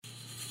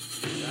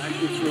Back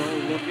to throw,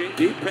 looking,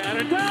 deep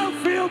pattern,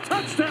 downfield,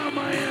 touchdown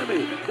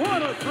Miami.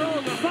 What a throw,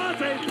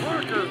 Devontae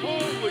Parker.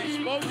 Holy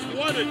smokes,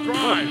 what a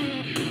drive.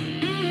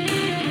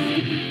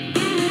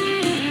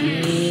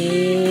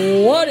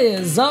 What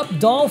is up,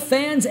 Dolph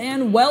fans,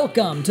 and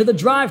welcome to the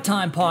Drive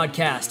Time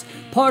Podcast,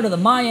 part of the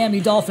Miami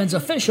Dolphins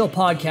official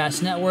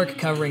podcast network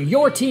covering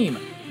your team,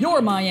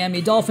 your Miami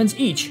Dolphins,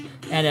 each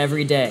and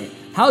every day.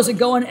 How's it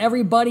going,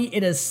 everybody?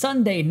 It is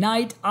Sunday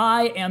night.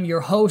 I am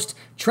your host,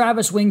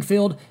 Travis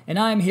Wingfield, and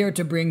I'm here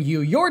to bring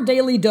you your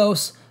daily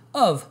dose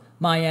of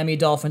Miami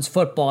Dolphins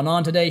football. And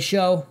on today's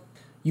show,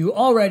 you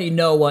already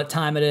know what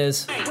time it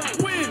is.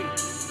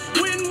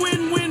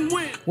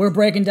 We're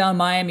breaking down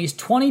Miami's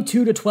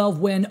 22-12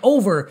 win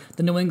over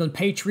the New England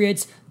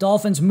Patriots.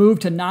 Dolphins move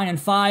to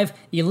 9-5,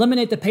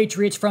 eliminate the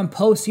Patriots from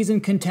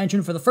postseason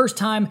contention for the first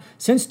time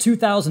since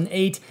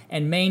 2008,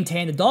 and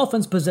maintain the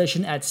Dolphins'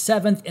 position at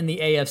 7th in the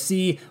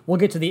AFC. We'll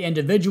get to the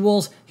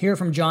individuals, hear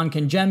from John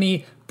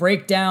Kangemi,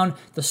 break down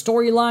the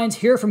storylines,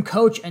 hear from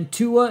Coach and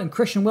Tua and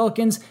Christian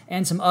Wilkins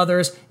and some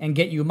others, and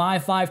get you my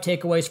 5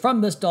 takeaways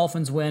from this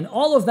Dolphins win.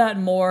 All of that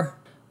and more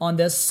on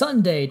this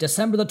Sunday,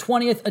 December the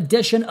 20th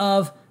edition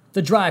of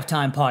the Drive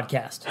Time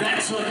Podcast.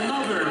 That's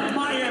another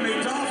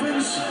Miami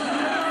Dolphins.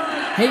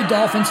 Hey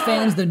Dolphins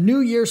fans, the new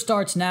year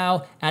starts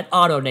now at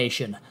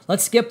AutoNation.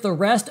 Let's skip the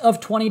rest of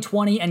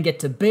 2020 and get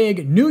to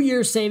big New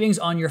Year's savings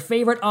on your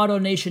favorite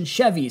AutoNation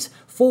Chevys,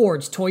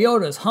 Fords,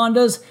 Toyotas,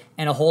 Hondas,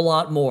 and a whole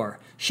lot more.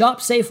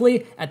 Shop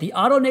safely at the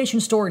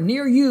AutoNation store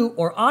near you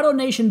or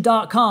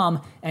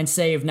AutoNation.com and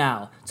save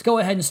now. Let's go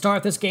ahead and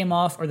start this game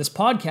off, or this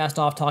podcast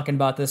off, talking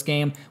about this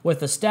game with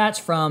the stats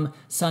from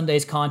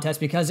Sunday's contest,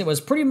 because it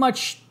was pretty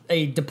much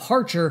a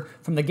departure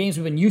from the games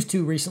we've been used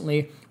to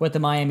recently with the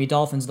Miami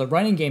Dolphins. The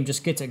running game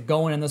just gets it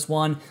going in this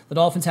one. The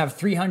Dolphins have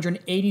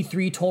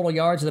 383 total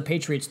yards, the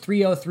Patriots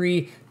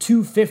 303,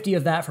 250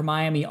 of that for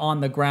Miami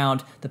on the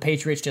ground. The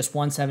Patriots just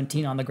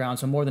 117 on the ground,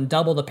 so more than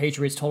double the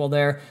Patriots total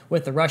there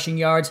with the rushing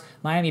yards.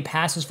 Miami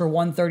passes for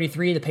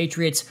 133, the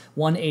Patriots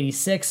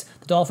 186.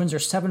 The Dolphins are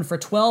 7 for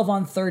 12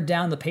 on third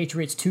down, the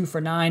Patriots 2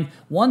 for 9,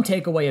 1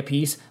 takeaway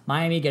apiece.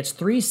 Miami gets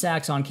 3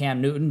 sacks on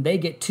Cam Newton, they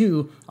get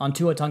 2 on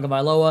Tua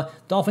Tagovailoa.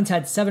 Dolphins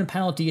had 7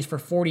 penalties for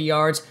 40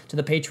 yards to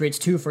the Patriots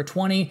 2 for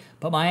 20,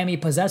 but Miami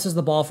possesses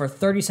the ball for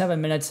 37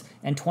 minutes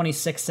and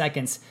 26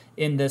 seconds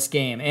in this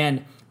game.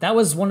 And that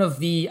was one of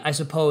the, I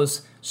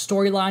suppose,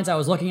 storylines I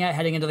was looking at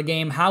heading into the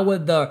game. How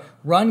would the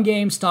run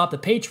game stop the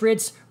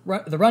Patriots,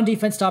 the run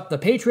defense stop the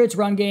Patriots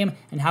run game,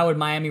 and how would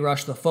Miami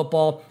rush the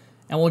football?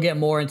 And we'll get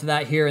more into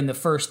that here in the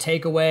first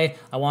takeaway.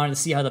 I wanted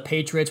to see how the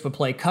Patriots would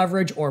play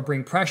coverage or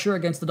bring pressure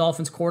against the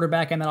Dolphins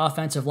quarterback and that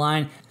offensive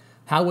line.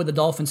 How would the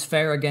Dolphins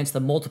fare against the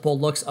multiple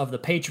looks of the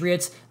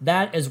Patriots?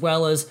 That, as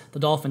well as the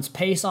Dolphins'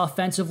 pace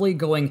offensively,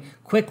 going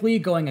quickly,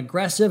 going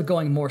aggressive,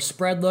 going more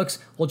spread looks.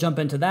 We'll jump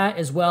into that,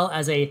 as well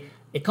as a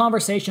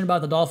conversation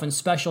about the Dolphins'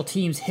 special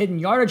teams hidden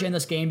yardage in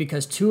this game,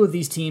 because 2 of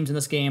these teams in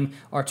this game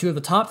are 2 of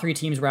the top 3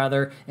 teams,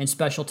 rather, in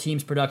special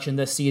teams production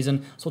this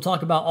season. So we'll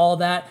talk about all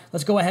that.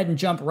 Let's go ahead and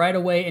jump right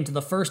away into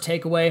the first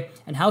takeaway,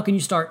 and how can you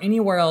start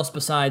anywhere else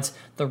besides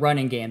the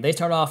running game? They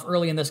start off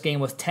early in this game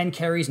with 10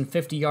 carries and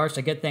 50 yards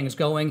to get things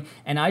going,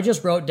 and I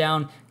just wrote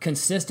down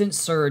consistent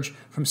surge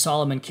from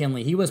Solomon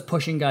Kindley. He was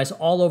pushing guys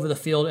all over the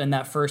field in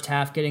that first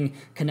half, getting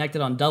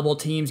connected on double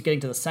teams, getting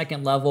to the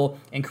second level,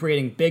 and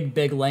creating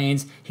big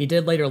lanes. He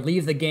did later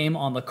leave the game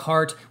on the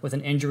cart with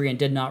an injury and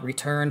did not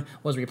return,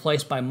 was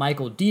replaced by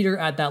Michael Dieter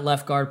at that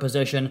left guard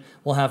position.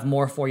 We'll have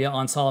more for you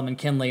on Solomon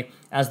Kindley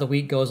as the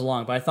week goes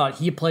along, but I thought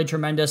he played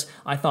tremendous.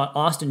 I thought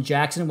Austin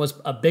Jackson was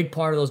a big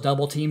part of those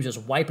double teams,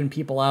 just wiping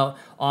people out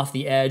off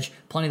the edge.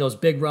 Plenty of those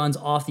big runs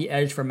off the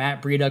edge for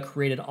Matt Breida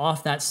created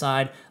off that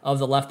side of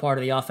the left part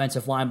of the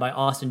offensive line by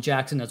Austin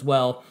Jackson, as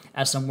well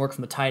as some work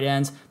from the tight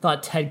ends.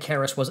 Thought Ted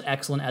Karras was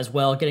excellent as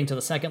well, getting to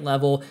the second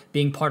level,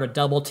 being part of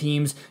double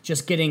teams,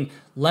 just getting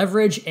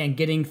leverage and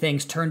getting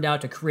things turned out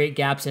to create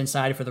gaps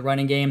inside for the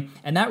running game.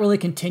 And that really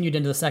continued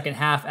into the second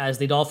half as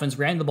the Dolphins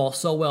ran the ball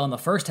so well in the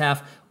first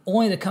half,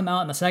 only to come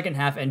out in the second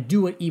half and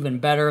do it even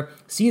better.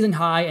 Season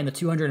high in the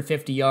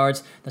 250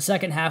 yards. The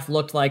second half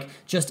looked like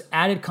just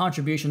added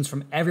contributions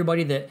from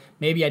everybody that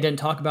maybe I didn't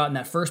talk about in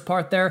that first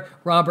part there.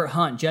 Robert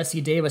Hunt, Jesse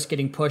Davis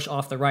getting pushed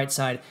off the right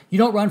side. You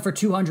don't run for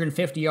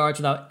 250 yards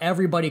without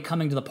everybody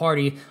coming to the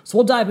party. So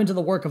we'll dive into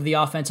the work of the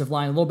offensive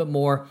line a little bit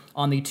more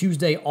on the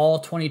Tuesday All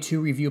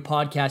 22 Review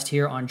podcast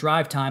here on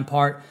Drive Time,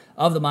 part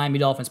of the Miami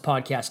Dolphins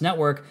podcast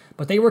network,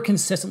 but they were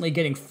consistently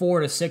getting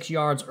 4 to 6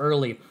 yards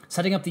early,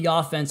 setting up the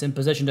offense in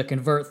position to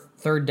convert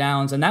third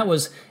downs, and that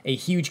was a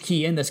huge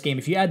key in this game.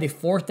 If you add the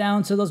fourth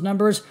down to those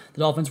numbers, the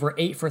Dolphins were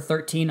 8 for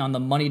 13 on the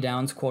money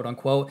downs, quote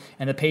unquote,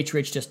 and the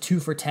Patriots just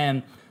 2 for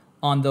 10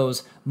 on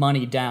those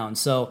money downs.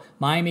 So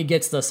Miami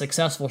gets the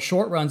successful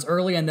short runs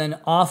early, and then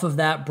off of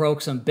that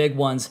broke some big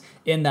ones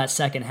in that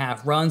second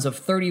half. Runs of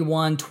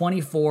 31,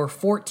 24,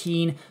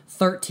 14,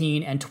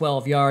 13, and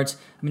 12 yards.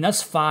 I mean,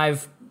 that's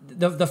 5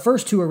 the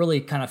first two are really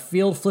kind of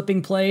field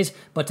flipping plays,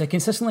 but to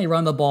consistently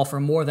run the ball for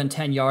more than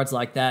 10 yards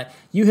like that,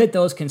 you hit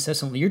those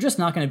consistently, you're just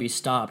not going to be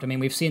stopped. I mean,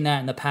 we've seen that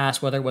in the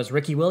past, whether it was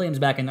Ricky Williams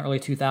back in the early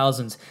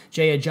 2000s,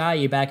 Jay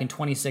Ajayi back in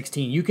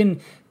 2016. You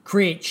can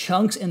create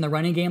chunks in the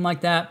running game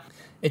like that.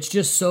 It's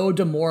just so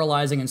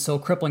demoralizing and so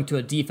crippling to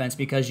a defense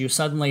because you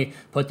suddenly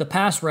put the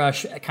pass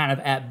rush kind of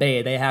at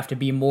bay. They have to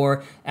be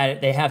more at it.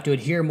 They have to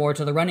adhere more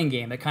to the running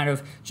game. It kind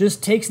of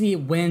just takes the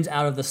winds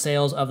out of the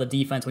sails of the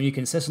defense when you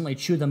consistently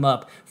chew them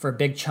up for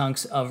big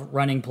chunks of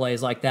running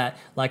plays like that,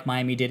 like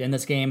Miami did in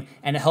this game.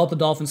 And it helped the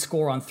Dolphins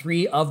score on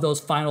 3 of those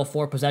final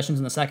 4 possessions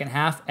in the second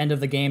half, end of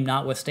the game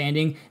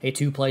notwithstanding, a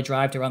 2-play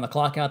drive to run the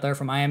clock out there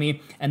for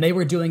Miami. And they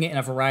were doing it in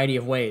a variety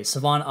of ways.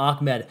 Salvon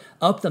Ahmed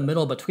up the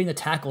middle between the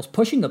tackles,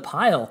 pushing the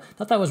pile.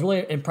 Thought that was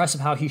really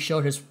impressive how he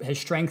showed his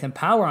strength and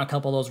power on a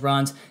couple of those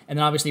runs, and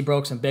then obviously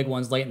broke some big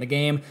ones late in the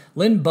game.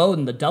 Lynn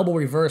Bowden, the double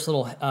reverse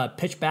little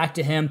pitch back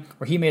to him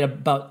where he made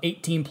about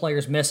 18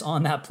 players miss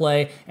on that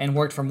play and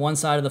worked from one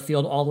side of the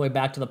field all the way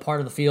back to the part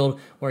of the field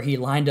where he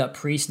lined up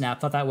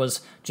pre-snap. Thought that was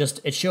just,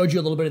 it showed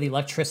you a little bit of the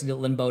electricity that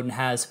Lynn Bowden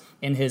has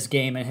in his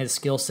game and his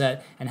skill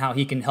set and how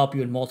he can help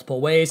you in multiple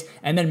ways.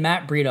 And then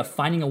Matt Breida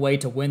finding a way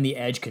to win the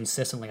edge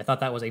consistently. I thought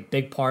that was a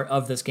big part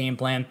of this game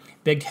plan.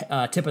 Big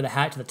tip of the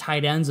hat to the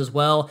tight ends as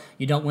well.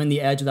 You don't win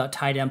the edge without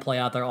tight end play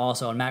out there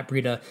also, and Matt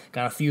Breida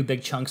got a few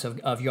big chunks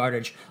of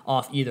yardage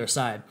off either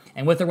side.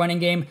 And with the running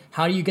game,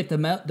 how do you get the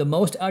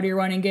most out of your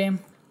running game?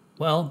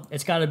 Well,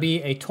 it's got to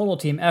be a total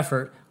team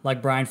effort,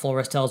 like Brian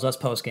Flores tells us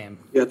post-game.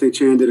 Yeah, I think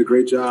Chan did a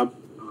great job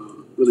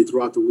really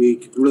throughout the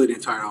week, and really the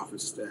entire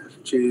offensive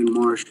staff. Chan,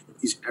 Marsh,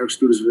 Eric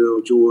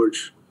Studesville,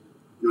 George,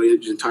 the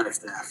entire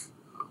staff.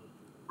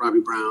 Robbie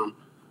Brown,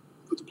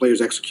 but the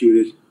players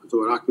executed. I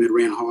thought Ahmed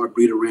ran hard,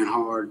 Breida ran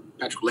hard,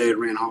 Patrick Laird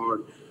ran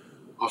hard.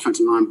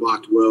 Offensive line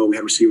blocked well. We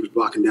had receivers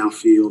blocking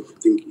downfield. I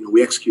think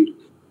we executed.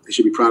 They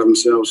should be proud of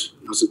themselves.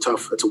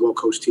 It's a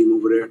well-coached team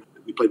over there.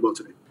 We played well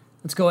today.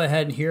 Let's go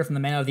ahead and hear from the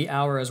man of the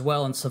hour as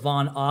well, and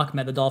Salvon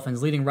Ahmed, the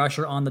Dolphins' leading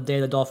rusher on the day,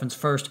 the Dolphins'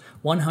 first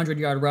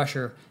 100-yard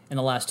rusher in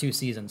the last 2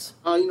 seasons.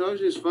 It's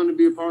just fun to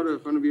be a part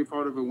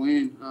of a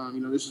win.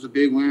 This is a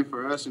big win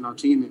for us and our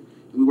team, and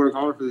we work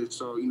hard for this.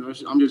 So,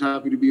 I'm just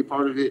happy to be a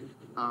part of it,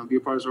 be a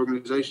part of this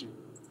organization.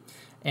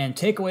 And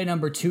takeaway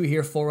number 2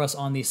 here for us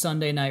on the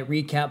Sunday Night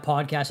Recap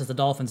podcast as the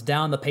Dolphins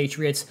down the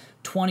Patriots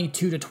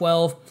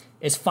 22-12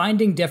 is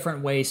finding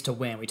different ways to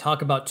win. We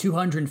talk about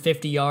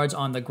 250 yards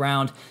on the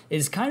ground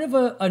is kind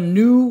of a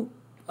new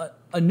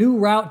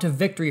route to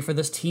victory for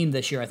this team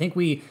this year. I think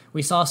we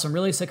saw some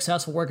really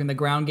successful work in the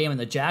ground game in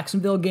the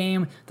Jacksonville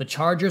game, the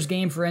Chargers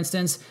game, for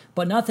instance,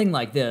 but nothing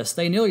like this.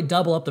 They nearly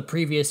double up the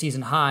previous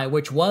season high,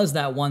 which was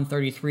that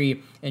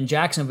 133 in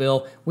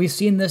Jacksonville. We've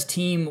seen this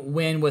team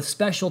win with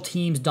special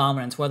teams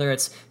dominance, whether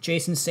it's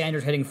Jason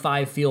Sanders hitting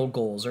 5 field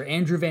goals, or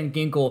Andrew Van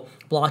Ginkel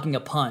blocking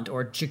a punt,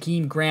 or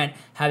Jakeem Grant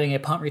having a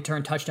punt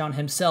return touchdown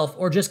himself,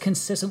 or just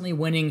consistently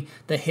winning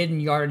the hidden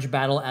yardage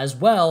battle as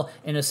well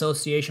in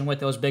association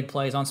with those big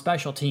plays on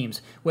special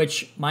teams,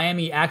 which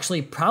Miami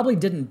actually probably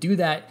didn't do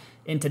that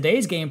in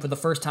today's game for the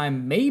first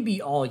time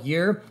maybe all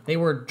year. They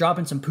were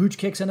dropping some pooch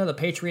kicks in there. The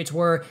Patriots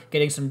were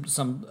getting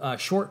some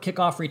short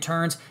kickoff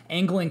returns,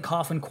 angling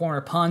coffin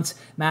corner punts.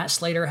 Matt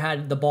Slater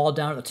had the ball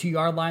down at the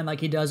 2-yard line like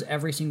he does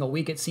every single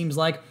week, it seems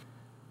like.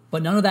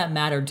 But none of that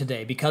mattered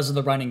today because of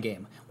the running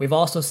game. We've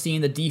also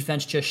seen the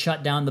defense just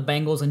shut down the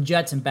Bengals and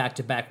Jets in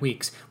back-to-back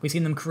weeks. We've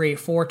seen them create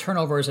 4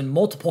 turnovers in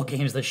multiple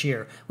games this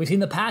year. We've seen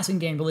the passing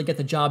game really get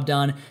the job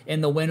done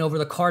in the win over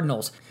the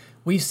Cardinals.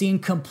 We've seen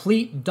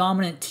complete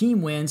dominant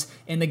team wins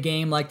in the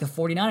game like the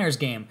 49ers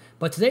game.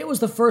 But today was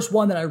the first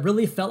one that I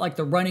really felt like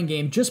the running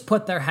game just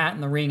put their hat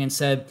in the ring and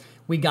said,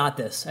 we got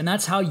this. And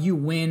that's how you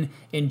win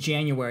in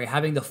January,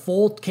 having the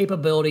full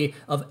capability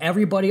of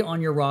everybody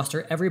on your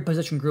roster, every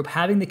position group,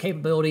 having the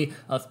capability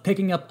of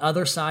picking up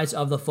other sides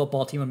of the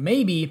football team. And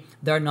maybe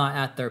they're not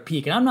at their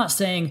peak. And I'm not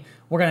saying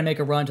we're going to make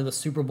a run to the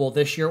Super Bowl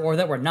this year or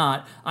that we're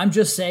not. I'm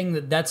just saying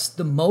that that's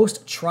the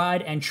most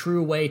tried and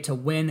true way to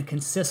win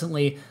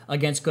consistently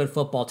against good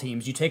football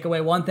teams. You take away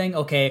one thing,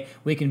 okay,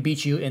 we can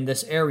beat you in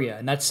this area.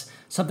 And that's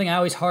something I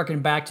always harken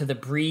back to the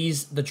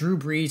Drew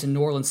Brees and New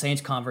Orleans Saints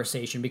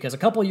conversation, because a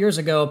couple years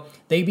ago,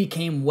 they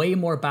became way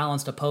more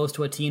balanced opposed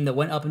to a team that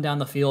went up and down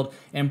the field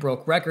and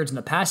broke records in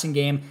the passing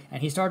game,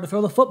 and he started to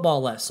throw the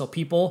football less. So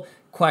people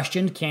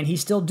questioned, can he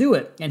still do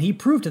it? And he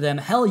proved to them,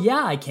 hell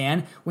yeah, I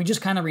can. We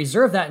just kind of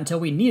reserve that until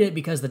we need it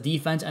because the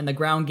defense and the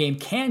ground game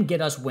can get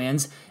us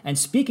wins. And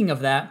speaking of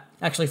that,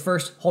 actually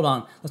first, hold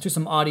on, let's do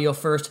some audio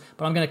first,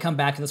 but I'm going to come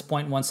back to this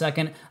point in 1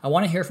 second. I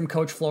want to hear from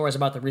Coach Flores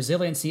about the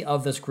resiliency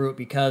of this group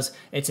because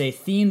it's a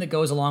theme that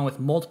goes along with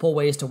multiple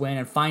ways to win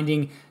and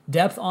finding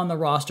depth on the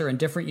roster and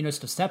different units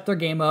to step their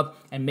game up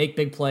and make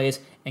big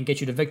plays and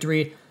get you to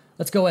victory.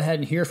 Let's go ahead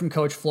and hear from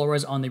Coach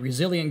Flores on the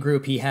resilient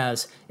group he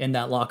has in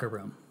that locker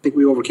room. I think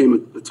we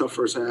overcame a tough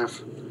first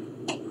half.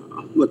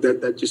 Look,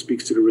 that just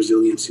speaks to the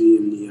resiliency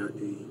and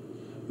the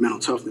mental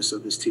toughness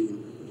of this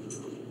team.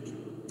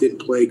 Didn't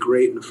play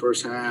great in the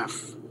first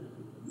half.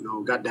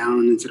 Got down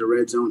into the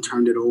red zone,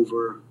 turned it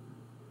over.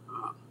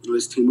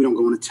 This team, we don't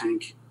go in a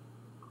tank.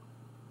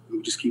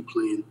 We just keep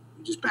playing.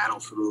 We just battle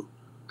through.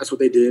 That's what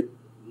they did.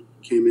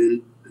 Came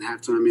in at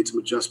halftime, made some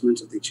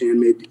adjustments. I think Chan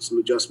made some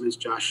adjustments.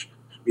 Josh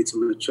made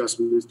some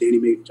adjustments. Danny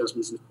made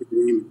adjustments in the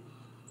game.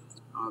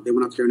 They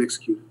went out there and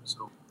executed.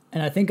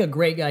 And I think a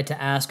great guy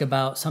to ask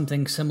about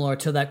something similar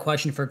to that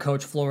question for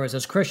Coach Flores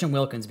is Christian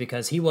Wilkins,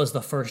 because he was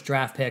the first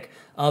draft pick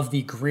of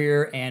the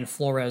Grier and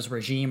Flores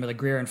regime, or the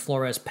Grier and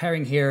Flores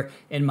pairing here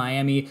in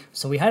Miami.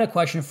 So we had a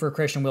question for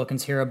Christian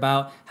Wilkins here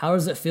about how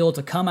does it feel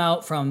to come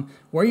out from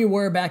where you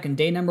were back in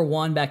day number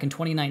 1 back in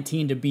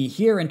 2019 to be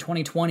here in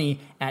 2020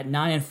 at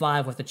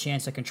 9-5 with a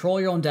chance to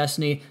control your own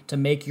destiny, to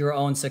make your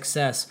own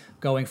success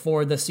going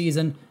forward this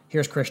season.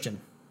 Here's Christian.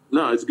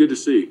 No, it's good to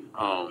see.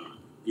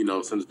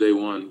 Since day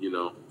one,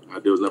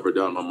 there was never a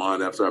doubt in my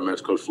mind after I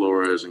met Coach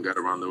Flores and got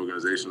around the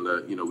organization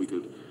that, we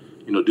could,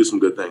 do some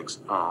good things.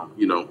 I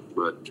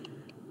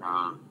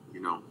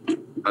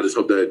just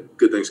hope that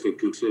good things can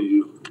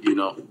continue,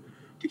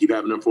 to keep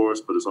happening for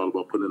us. But it's all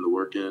about putting the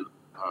work in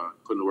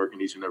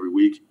each and every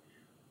week,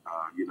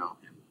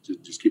 and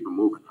just keep it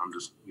moving. I'm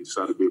just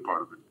excited to be a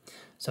part of it.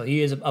 So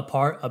he is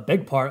a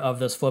big part of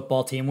this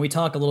football team. We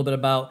talk a little bit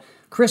about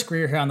Chris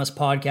Grier here on this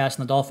podcast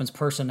and the Dolphins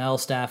personnel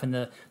staff and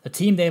the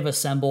team they've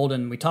assembled,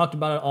 and we talked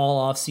about it all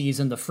off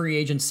season, the free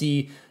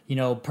agency,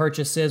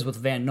 purchases with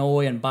Van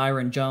Noy and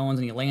Byron Jones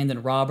and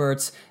Landon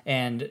Roberts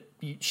and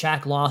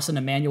Shaq Lawson,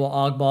 Emmanuel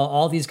Ogbah,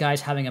 all these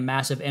guys having a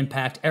massive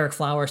impact. Eric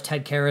Flowers,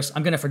 Ted Karras.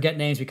 I'm going to forget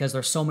names because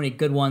there's so many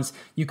good ones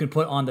you can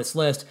put on this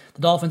list.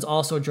 The Dolphins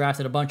also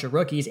drafted a bunch of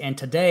rookies, and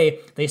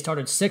today they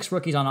started 6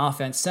 rookies on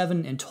offense,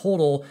 7 in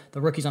total.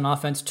 The rookies on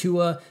offense: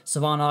 Tua,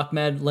 Savon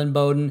Ahmed, Lynn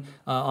Bowden,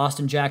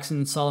 Austin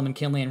Jackson, Solomon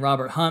Kinley, and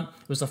Robert Hunt.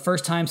 It was the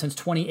first time since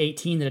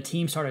 2018 that a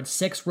team started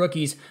 6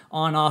 rookies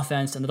on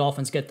offense, and the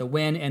Dolphins get the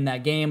win in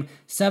that game.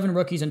 7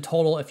 rookies in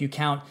total if you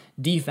count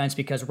defense,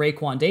 because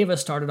Raekwon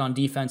Davis started on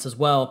defense as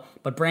well,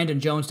 but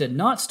Brandon Jones did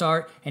not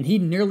start, and he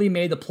nearly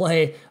made the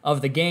play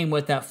of the game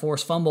with that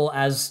forced fumble,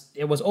 as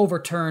it was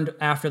overturned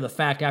after the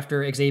fact,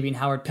 after Xavier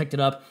Howard picked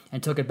it up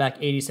and took it back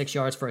 86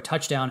 yards for a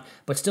touchdown.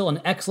 But still an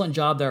excellent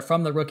job there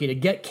from the rookie to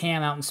get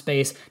Cam out in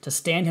space, to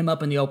stand him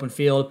up in the open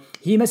field.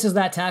 He misses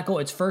that tackle.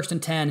 It's 1st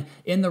and 10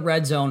 in the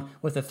red zone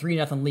with a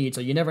 3-0 lead,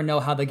 so you never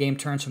know how the game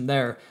turns from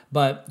there,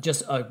 but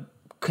just a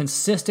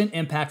consistent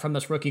impact from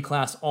this rookie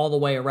class all the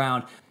way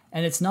around.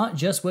 And it's not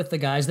just with the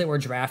guys that were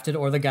drafted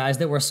or the guys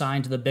that were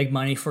signed to the big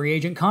money free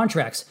agent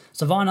contracts.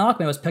 Savon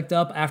Ahmed was picked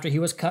up after he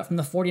was cut from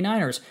the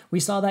 49ers. We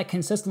saw that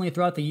consistently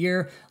throughout the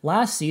year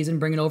last season,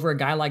 bringing over a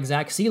guy like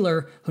Zach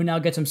Sealer, who now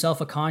gets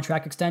himself a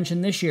contract extension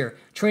this year.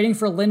 Trading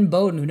for Lynn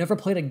Bowden, who never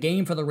played a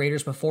game for the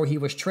Raiders before he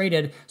was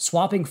traded,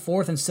 swapping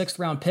 4th and 6th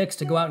round picks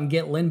to go out and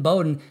get Lynn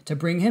Bowden to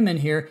bring him in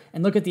here,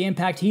 and look at the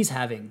impact he's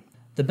having.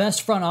 The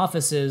best front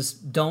offices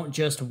don't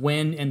just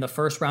win in the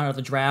first round of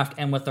the draft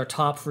and with their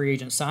top free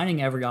agent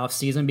signing every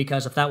offseason,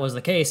 because if that was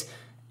the case,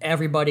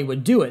 everybody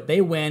would do it. They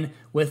win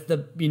with the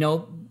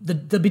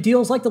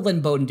deals like the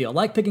Lynn Bowden deal,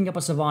 like picking up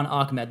a Savon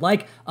Ahmed,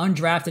 like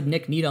undrafted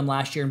Nick Needham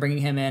last year and bringing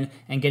him in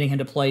and getting him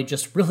to play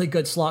just really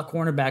good slot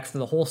cornerback for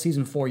the whole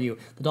season for you.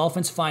 The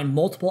Dolphins find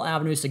multiple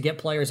avenues to get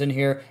players in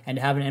here and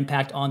have an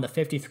impact on the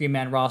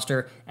 53-man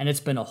roster, and it's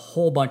been a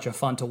whole bunch of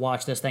fun to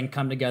watch this thing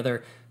come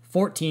together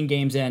 14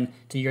 games in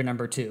to year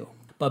number 2.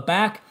 But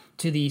back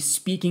to the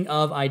speaking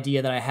of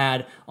idea that I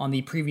had on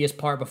the previous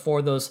part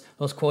before those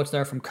quotes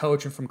there from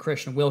Coach and from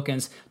Christian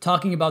Wilkins,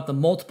 talking about the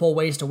multiple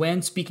ways to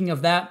win. Speaking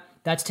of that,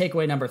 that's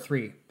takeaway number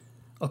 3.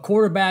 A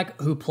quarterback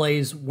who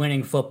plays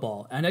winning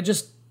football. And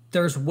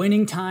there's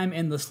winning time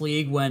in this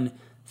league when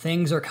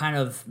things are kind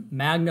of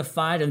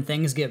magnified and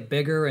things get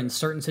bigger and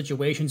certain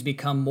situations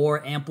become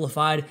more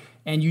amplified.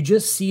 And you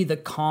just see the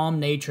calm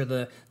nature,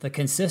 the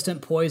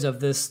consistent poise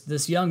of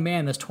this young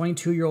man, this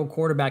 22-year-old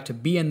quarterback, to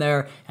be in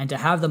there and to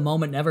have the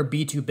moment never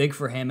be too big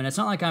for him. And it's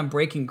not like I'm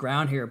breaking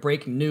ground here,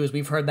 breaking news.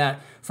 We've heard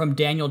that from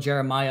Daniel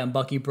Jeremiah and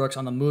Bucky Brooks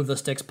on the Move the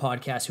Sticks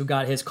podcast, who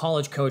got his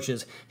college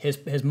coaches,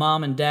 his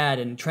mom and dad,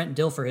 and Trent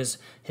Dilfer,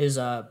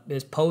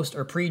 his post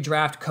or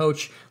pre-draft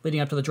coach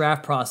leading up to the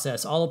draft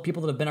process. All the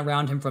people that have been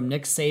around him, from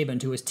Nick Saban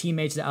to his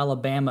teammates at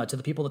Alabama to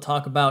the people that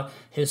talk about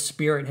his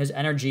spirit and his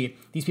energy.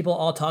 These people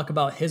all talk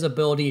about his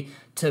ability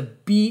to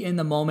be in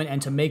the moment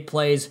and to make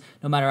plays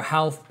no matter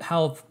how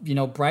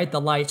bright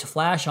the lights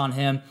flash on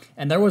him.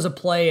 And there was a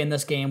play in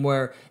this game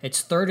where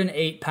it's 3rd and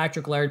 8.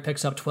 Patrick Laird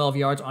picks up 12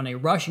 yards on a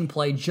rushing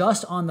play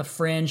just on the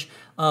fringe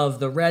of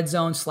the red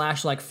zone /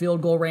 like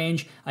field goal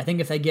range. I think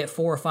if they get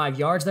 4 or 5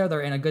 yards there,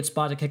 they're in a good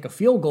spot to kick a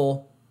field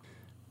goal.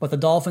 But the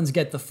Dolphins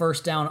get the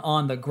first down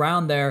on the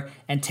ground there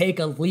and take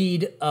a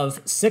lead of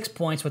 6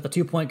 points with a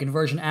 2-point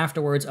conversion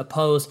afterwards,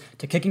 opposed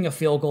to kicking a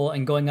field goal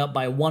and going up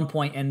by 1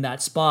 point in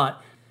that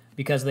spot.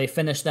 because they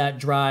finished that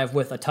drive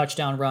with a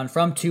touchdown run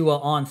from Tua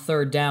on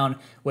third down,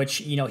 which,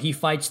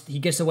 he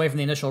gets away from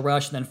the initial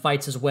rush and then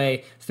fights his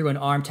way through an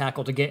arm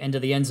tackle to get into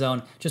the end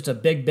zone. Just a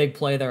big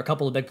play there, a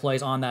couple of big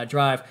plays on that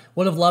drive.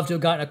 Would have loved to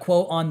have gotten a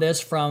quote on this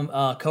from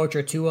Coach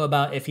or Tua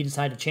about if he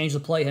decided to change the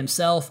play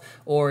himself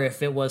or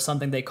if it was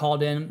something they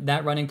called in,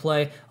 that running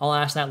play. I'll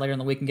ask that later in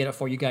the week and get it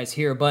for you guys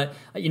here. But,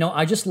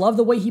 I just love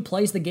the way he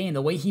plays the game,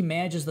 the way he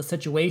manages the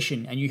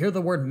situation. And you hear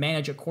the word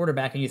manage at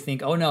quarterback and you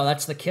think, oh no,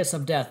 that's the kiss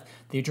of death,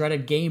 the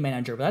dreaded game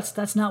manager. But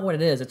that's not what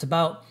it is. It's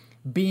about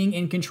being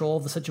in control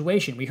of the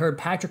situation. We heard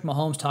Patrick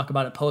Mahomes talk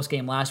about it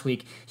post-game last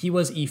week. He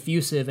was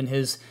effusive in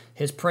his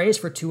praise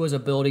for Tua's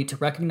ability to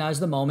recognize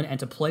the moment and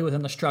to play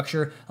within the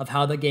structure of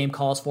how the game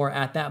calls for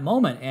at that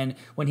moment. And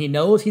when he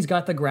knows he's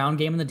got the ground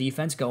game and the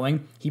defense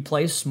going, he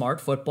plays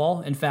smart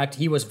football. In fact,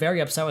 he was very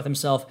upset with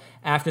himself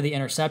after the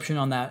interception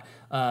on that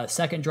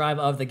second drive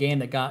of the game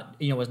that got,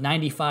 was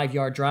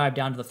 95-yard drive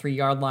down to the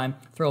 3-yard line,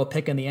 throw a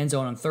pick in the end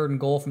zone on 3rd and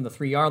goal from the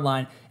 3-yard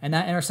line, and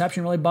that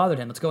interception really bothered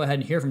him. Let's go ahead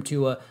and hear from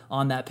Tua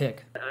on that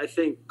pick. I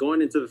think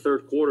going into the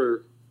third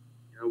quarter,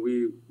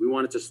 we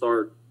wanted to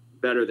start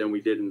better than we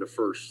did in the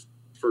first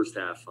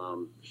half.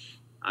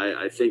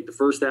 I think the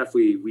first half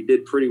we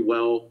did pretty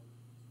well,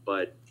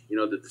 but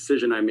the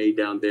decision I made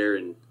down there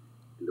in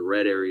the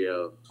red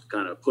area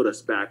kind of put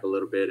us back a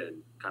little bit and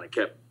kind of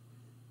kept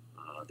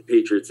the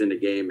Patriots in the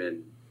game.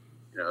 And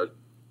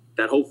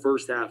that whole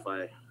first half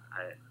I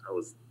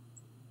was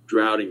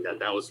doubting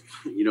that was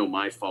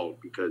my fault,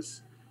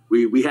 because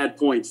we had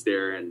points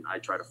there and I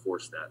tried to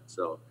force that.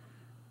 So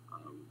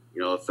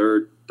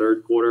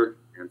third quarter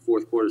and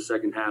fourth quarter,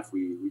 second half,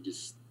 we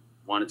just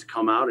wanted to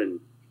come out and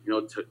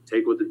to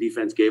take what the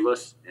defense gave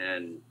us,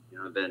 and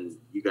then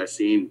you guys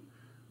seen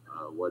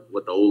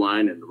what the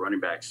O-line and the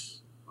running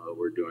backs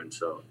were doing.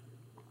 So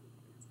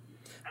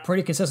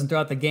pretty consistent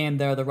throughout the game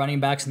there, the running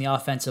backs and the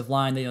offensive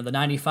line. The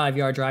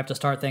 95-yard drive to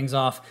start things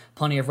off,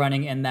 plenty of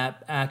running in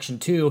that action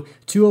too.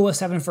 Tua was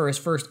 7 for his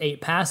first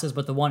 8 passes,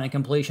 but the one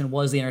incompletion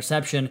was the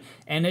interception,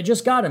 and it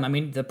just got him. I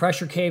mean, the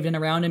pressure caved in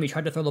around him. He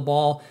tried to throw the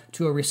ball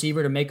to a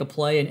receiver to make a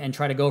play and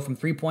try to go from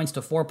 3 points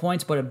to 4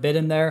 points, but it bit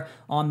him there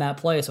on that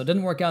play, so it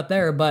didn't work out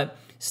there. But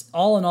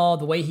all in all,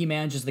 the way he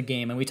manages the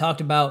game, and we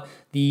talked about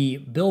the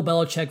Bill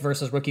Belichick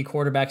versus rookie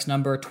quarterbacks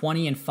number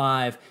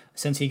 20-5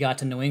 since he got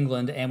to New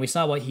England, and we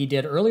saw what he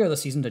did earlier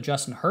this season to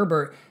Justin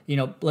Herbert,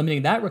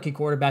 limiting that rookie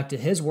quarterback to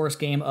his worst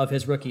game of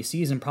his rookie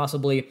season,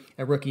 possibly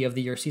a rookie of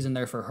the year season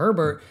there for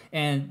Herbert.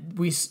 And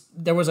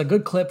there was a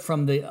good clip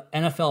from the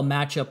NFL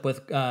matchup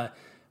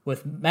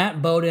with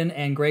Matt Bowden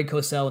and Greg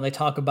Cosell, and they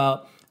talk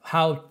about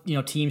how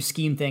teams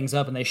scheme things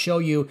up, and they show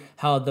you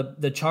how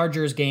the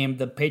Chargers game,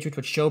 the Patriots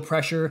would show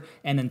pressure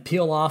and then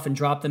peel off and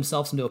drop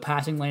themselves into a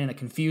passing lane, and it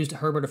confused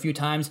Herbert a few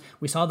times.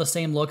 We saw the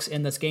same looks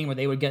in this game where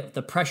they would get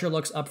the pressure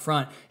looks up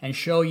front and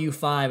show you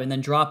 5 and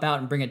then drop out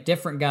and bring a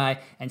different guy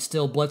and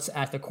still blitz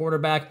at the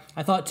quarterback.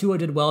 I thought Tua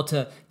did well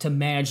to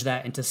manage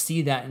that and to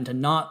see that and to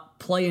not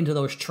play into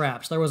those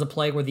traps. There was a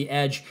play where the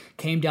edge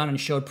came down and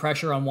showed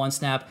pressure on one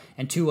snap,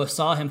 and Tua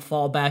saw him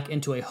fall back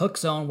into a hook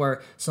zone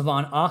where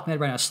Savon Ahmed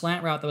ran a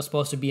slant route that was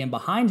supposed to be in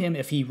behind him.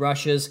 If he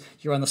rushes,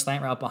 you're on the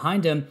slant route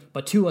behind him.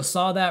 But Tua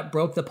saw that,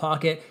 broke the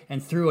pocket,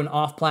 and threw an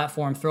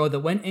off-platform throw that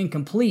went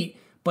incomplete,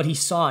 but he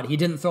saw it. He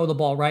didn't throw the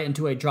ball right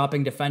into a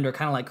dropping defender,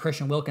 kind of like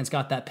Christian Wilkins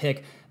got that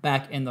pick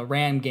back in the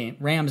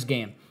Rams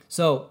game.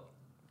 So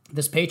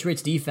this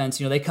Patriots defense,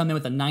 they come in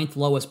with the 9th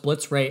lowest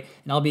blitz rate,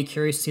 and I'll be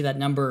curious to see that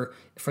number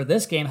for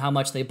this game, how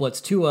much they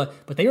blitzed Tua,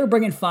 but they were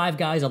bringing 5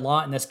 guys a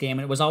lot in this game,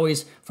 and it was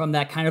always from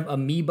that kind of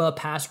amoeba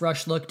pass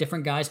rush look,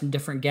 different guys from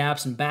different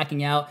gaps and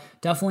backing out.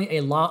 Definitely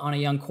a lot on a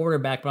young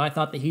quarterback, but I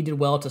thought that he did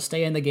well to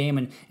stay in the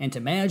game and to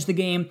manage the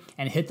game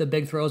and hit the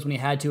big throws when he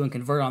had to and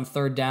convert on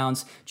third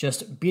downs,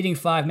 just beating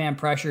 5-man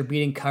pressure,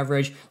 beating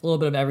coverage, a little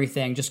bit of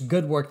everything. Just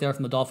good work there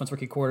from the Dolphins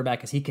rookie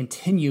quarterback as he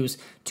continues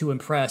to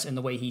impress in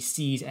the way he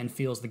sees and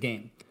feels the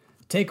game.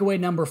 Takeaway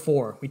number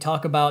 4, we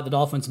talk about the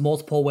Dolphins'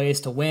 multiple ways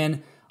to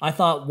win. I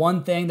thought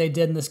one thing they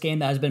did in this game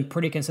that has been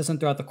pretty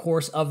consistent throughout the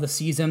course of the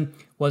season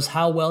was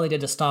how well they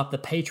did to stop the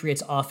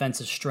Patriots'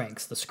 offensive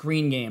strengths, the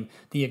screen game,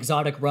 the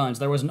exotic runs.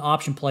 There was an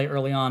option play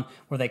early on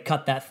where they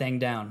cut that thing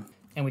down.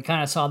 And we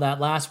kind of saw that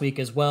last week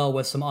as well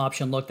with some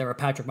option look there where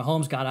Patrick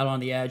Mahomes got out on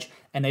the edge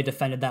and they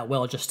defended that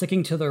well. Just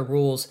sticking to their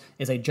rules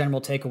is a general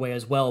takeaway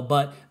as well.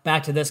 But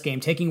back to this game,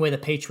 taking away the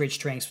Patriots'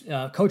 strengths.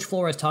 Coach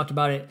Flores talked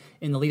about it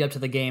in the lead up to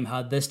the game,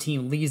 how this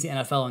team leads the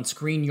NFL in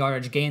screen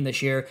yardage gain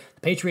this year.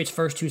 The Patriots'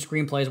 first 2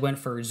 screen plays went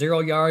for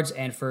 0 yards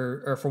and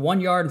for 1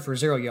 yard and for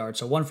 0 yards.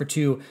 So 1 for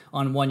 2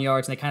 on 1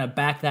 yard. And they kind of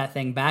backed that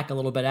thing back a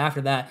little bit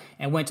after that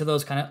and went to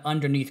those kind of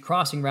underneath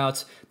crossing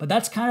routes. But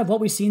that's kind of what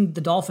we've seen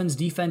the Dolphins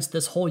defense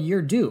this whole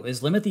year do,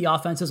 is limit the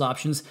offense's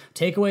options,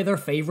 take away their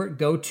favorite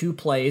go-to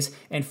plays,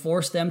 and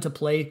force them to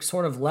play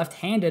sort of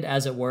left-handed,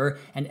 as it were,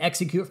 and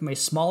execute from a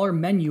smaller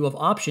menu of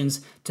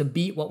options to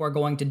beat what we're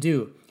going to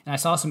do. And I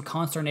saw some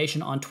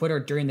consternation on Twitter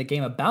during the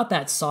game about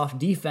that soft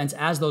defense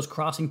as those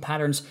crossing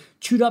patterns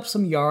chewed up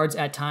some yards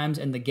at times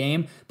in the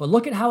game. But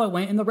look at how it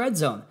went in the red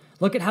zone.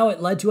 Look at how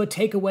it led to a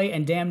takeaway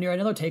and damn near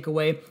another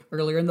takeaway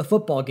earlier in the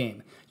football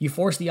game. You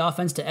force the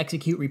offense to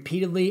execute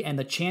repeatedly, and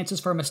the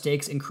chances for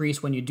mistakes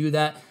increase when you do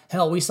that.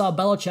 Hell, we saw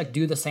Belichick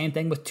do the same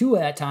thing with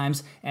Tua at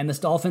times and this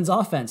Dolphins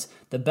offense.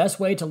 The best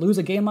way to lose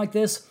a game like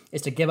this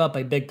is to give up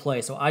a big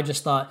play. So I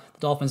just thought the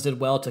Dolphins did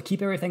well to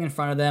keep everything in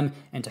front of them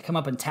and to come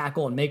up and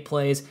tackle and make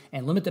plays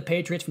and limit the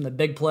Patriots from the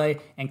big play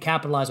and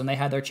capitalize when they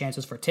had their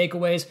chances for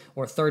takeaways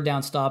or third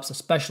down stops,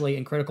 especially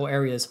in critical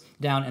areas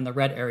down in the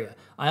red area.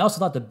 I also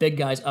thought the big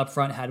guys up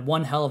front had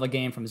one hell of a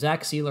game from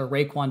Zach Sieler,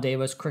 Raekwon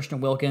Davis,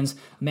 Christian Wilkins,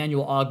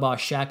 Emmanuel Ogbah,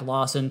 Shaq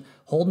Lawson,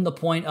 holding the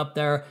point up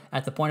there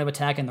at the point of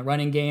attack in the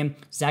running game.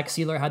 Zach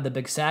Sieler had the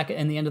big sack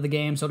in the end of the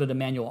game, so did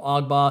Emmanuel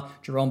Ogbah.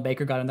 Jerome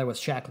Baker got in there with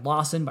Shaq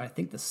Lawson, but I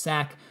think the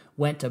sack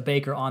went to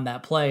Baker on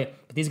that play.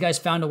 But these guys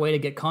found a way to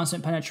get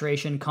constant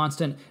penetration,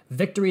 constant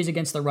victories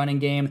against the running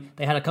game.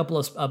 They had a couple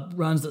of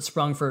runs that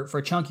sprung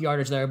for chunk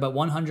yardage there, but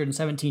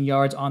 117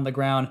 yards on the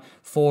ground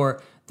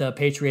for the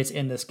Patriots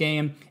in this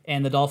game,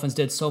 and the Dolphins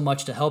did so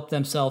much to help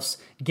themselves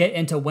get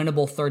into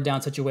winnable third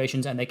down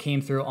situations, and they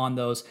came through on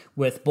those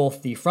with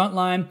both the front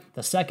line,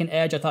 the second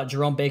edge. I thought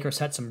Jerome Baker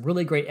set some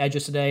really great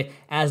edges today,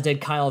 as did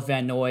Kyle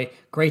Van Noy.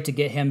 Great to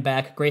get him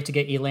back. Great to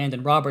get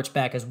Elandon Roberts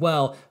back as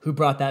well, who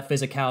brought that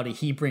physicality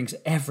he brings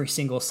every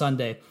single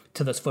Sunday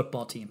to this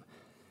football team.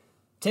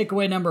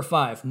 Takeaway number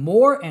 5,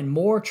 more and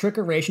more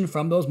trickeration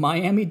from those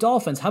Miami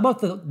Dolphins. How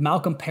about the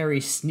Malcolm Perry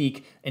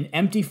sneak? An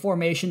empty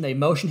formation, they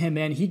motion him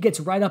in, he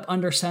gets right up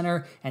under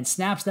center and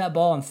snaps that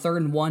ball on 3rd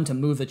and 1 to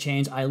move the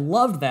chains. I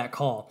loved that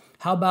call.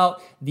 How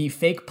about the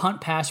fake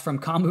punt pass from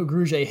Kamu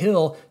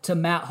Grugier-Hill to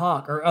Matt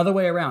Haack, or other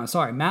way around,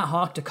 Matt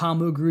Haack to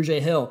Kamu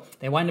Grugier-Hill.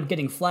 They wind up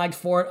getting flagged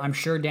for it. I'm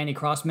sure Danny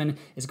Crossman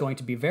is going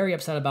to be very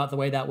upset about the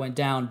way that went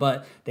down,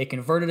 but they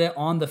converted it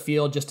on the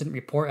field, just didn't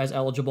report as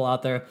eligible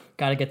out there.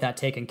 Got to get that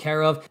taken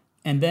care of.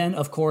 And then,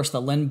 of course,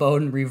 the Lynn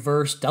Bowden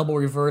double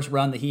reverse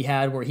run that he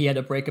had, where he had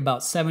to break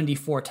about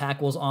 74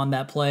 tackles on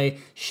that play,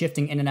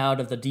 shifting in and out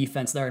of the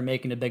defense there and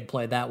making a big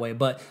play that way.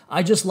 But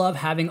I just love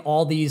having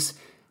all these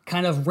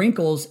kind of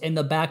wrinkles in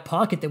the back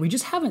pocket that we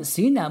just haven't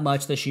seen that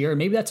much this year.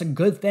 Maybe that's a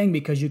good thing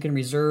because you can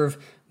reserve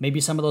maybe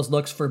some of those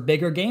looks for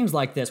bigger games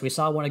like this. We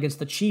saw one against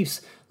the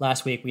Chiefs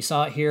last week. We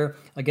saw it here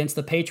against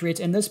the Patriots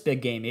in this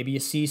big game. Maybe you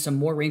see some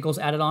more wrinkles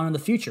added on in the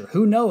future.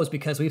 Who knows?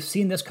 Because we've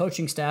seen this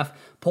coaching staff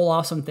pull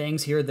off some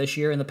things here this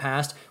year in the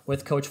past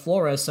with Coach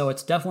Flores. So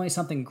it's definitely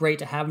something great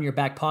to have in your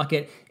back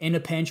pocket in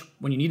a pinch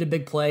when you need a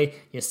big play.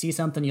 You see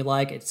something you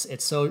like.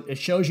 It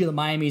shows you the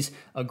Miami's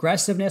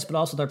aggressiveness, but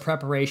also their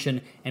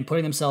preparation and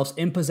putting themselves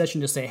in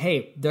position to say,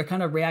 hey, they're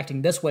kind of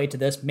reacting this way to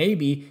this.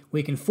 Maybe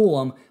we can fool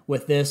them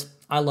with this.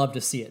 I love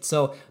to see it.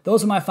 So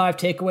those are my 5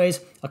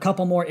 takeaways. A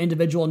couple more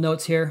individual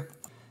notes here.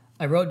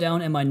 I wrote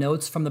down in my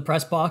notes from the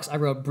press box, I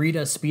wrote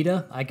Breida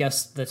Speeda. I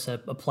guess that's a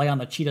play on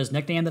the Cheetah's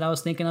nickname that I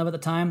was thinking of at the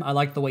time. I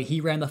liked the way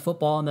he ran the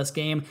football in this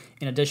game,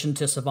 in addition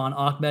to Savon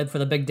Ahmed for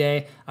the big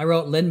day. I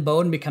wrote Lynn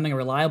Bowden becoming a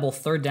reliable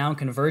third down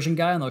conversion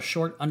guy on those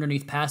short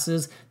underneath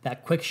passes.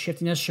 That quick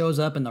shiftiness shows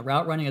up in the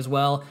route running as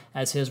well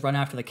as his run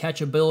after the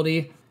catch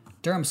ability.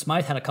 Durham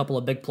Smythe had a couple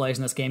of big plays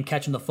in this game,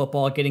 catching the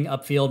football, getting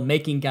upfield,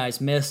 making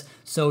guys miss.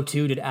 So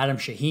too did Adam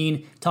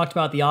Shaheen. Talked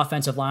about the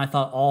offensive line. I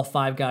thought all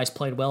 5 guys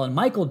played well. And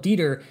Michael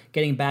Dieter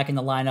getting back in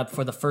the lineup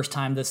for the first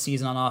time this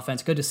season on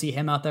offense. Good to see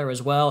him out there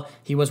as well.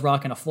 He was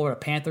rocking a Florida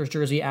Panthers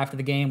jersey after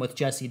the game with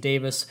Jesse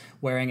Davis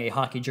wearing a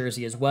hockey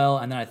jersey as well.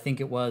 And then I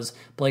think it was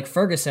Blake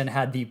Ferguson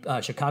had the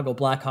Chicago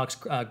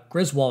Blackhawks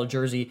Griswold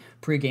jersey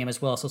pregame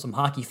as well. So some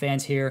hockey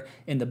fans here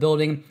in the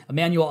building.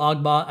 Emmanuel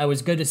Ogbah, I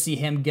was good to see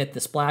him get the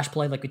splash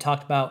play like we talked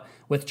about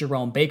with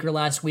Jerome Baker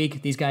last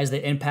week. These guys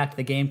that impact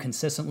the game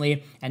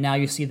consistently, and now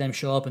you see them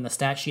show up in the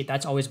stat sheet.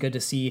 That's always good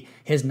to see.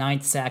 His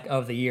 9th sack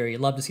of the year. You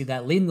love to see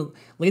that. Leading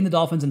the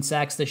Dolphins in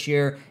sacks this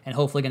year, and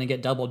hopefully going to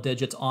get double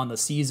digits on the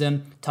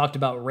season. Talked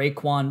about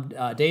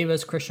Raekwon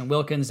Davis, Christian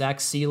Wilkins, Zach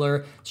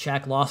Sieler,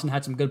 Shaq Lawson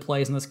had some good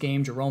plays in this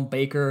game. Jerome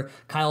Baker,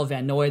 Kyle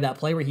Van Noy, that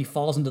play where he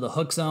falls into the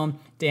hook zone,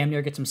 damn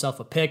near gets himself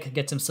a pick,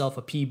 gets himself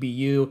a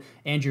PBU.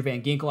 Andrew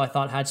Van Ginkel, I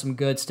thought, had some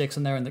good sticks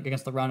in there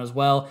against the run as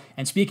well.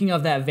 And speaking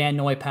of that Van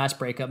Noy pass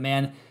breakup,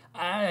 man,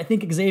 I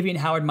think Xavier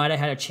Howard might have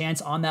had a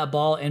chance on that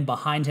ball and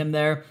behind him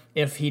there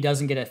if he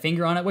doesn't get a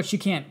finger on it, which you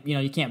can't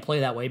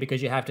play that way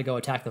because you have to go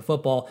attack the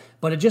football.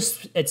 But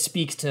it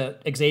speaks to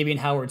Xavier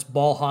Howard's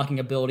ball hawking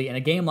ability in a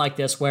game like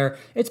this where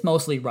it's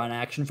mostly run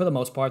action for the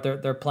most part.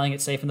 They're playing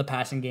it safe in the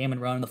passing game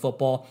and running the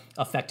football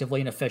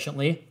effectively and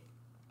efficiently.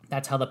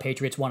 That's how the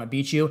Patriots want to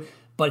beat you.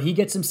 But he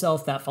gets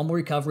himself that fumble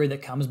recovery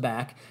that comes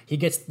back. He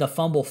gets the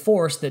fumble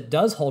force that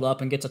does hold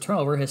up and gets a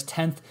turnover, his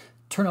 10th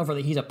turnover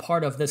that he's a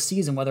part of this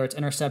season, whether it's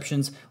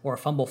interceptions or a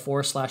fumble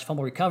force /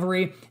 fumble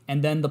recovery,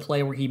 and then the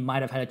play where he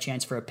might have had a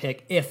chance for a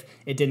pick if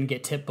it didn't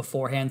get tipped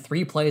beforehand.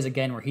 3 plays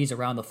again where he's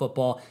around the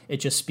football. It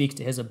just speaks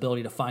to his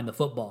ability to find the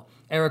football.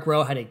 Eric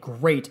Rowe had a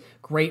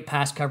great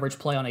pass coverage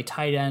play on a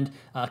tight end,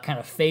 kind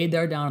of fade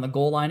there down in the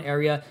goal line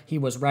area. He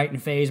was right in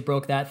phase,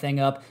 broke that thing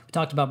up. We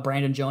talked about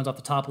Brandon Jones off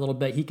the top a little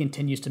bit. He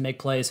continues to make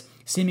plays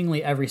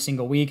seemingly every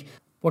single week.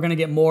 We're going to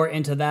get more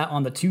into that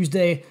on the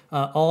Tuesday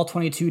All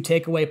 22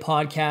 Takeaway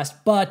podcast.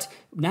 But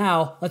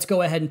now let's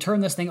go ahead and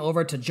turn this thing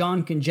over to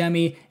John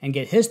Congemi and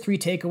get his 3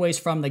 takeaways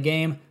from the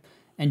game.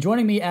 And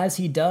joining me as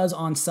he does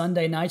on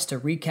Sunday nights to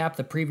recap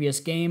the previous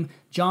game,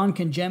 John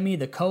Congemi,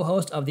 the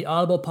co-host of the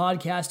Audible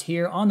podcast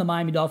here on the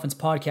Miami Dolphins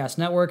Podcast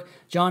Network.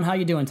 John, how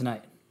you doing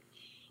tonight?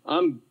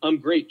 I'm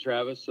great,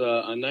 Travis.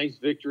 A nice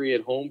victory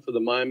at home for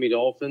the Miami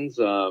Dolphins.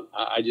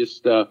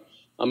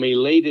 I'm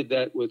elated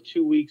that with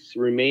 2 weeks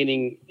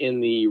remaining in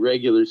the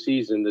regular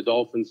season, the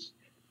Dolphins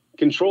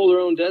control their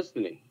own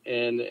destiny.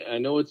 And I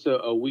know it's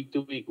a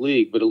week-to-week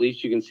league, but at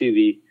least you can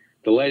see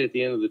the light at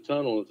the end of the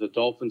tunnel. If the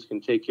Dolphins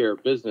can take care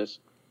of business,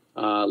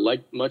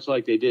 much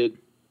like they did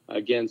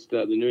against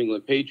the New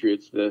England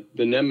Patriots, the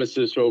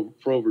nemesis for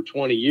over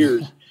 20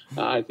 years,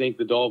 I think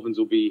the Dolphins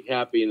will be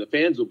happy and the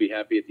fans will be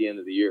happy at the end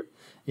of the year.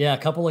 Yeah, a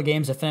couple of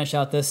games to finish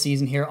out this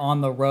season here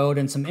on the road,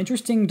 and some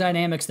interesting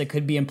dynamics that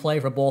could be in play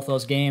for both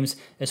those games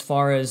as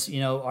far as,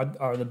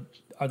 are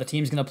the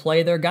teams going to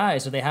play their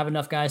guys? Do they have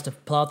enough guys to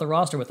pull out the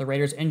roster with the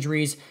Raiders'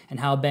 injuries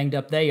and how banged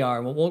up they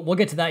are? We'll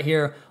get to that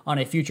here on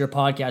a future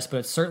podcast, but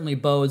it certainly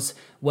bodes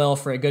well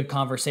for a good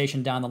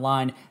conversation down the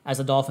line as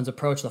the Dolphins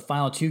approach the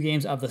final 2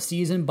 games of the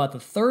season. But the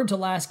third to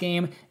last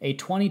game, a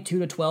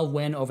 22-12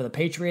 win over the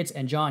Patriots.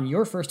 And John,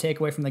 your first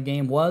takeaway from the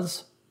game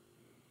was?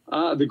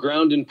 The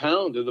ground and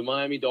pound of the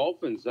Miami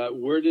Dolphins.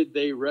 Where did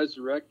they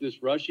resurrect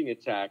this rushing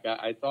attack?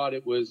 I thought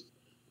it was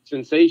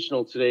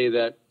sensational today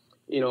that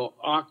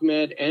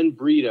Ahmed and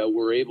Breida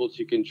were able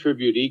to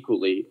contribute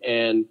equally,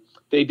 and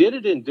they did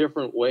it in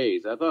different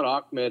ways. I thought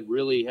Ahmed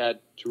really had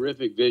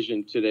terrific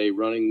vision today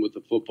running with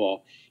the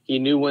football. He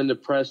knew when to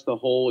press the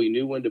hole. He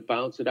knew when to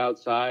bounce it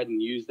outside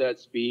and use that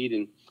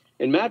speed.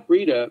 And Matt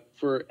Breida,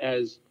 for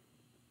as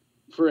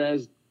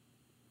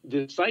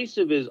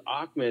decisive as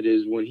Ahmed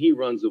is when he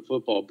runs the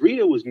football,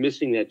 Breida was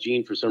missing that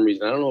gene for some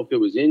reason. I don't know if it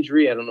was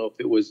injury. I don't know if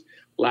it was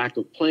lack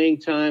of playing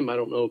time. I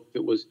don't know if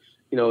it was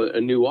a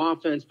new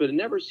offense, but it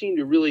never seemed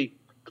to really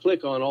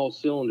click on all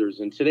cylinders.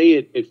 And today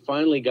it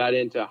finally got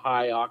into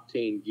high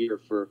octane gear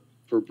for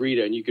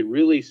Breida. And you could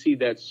really see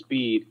that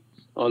speed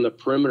on the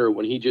perimeter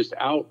when he just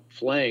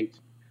outflanked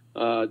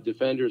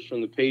defenders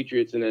from the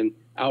Patriots and then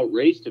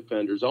outraced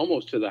defenders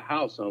almost to the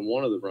house on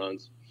one of the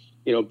runs.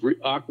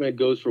 Ahmed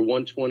goes for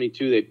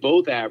 122. They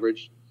both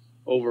averaged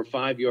over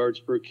 5 yards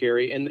per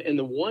carry. And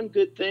the one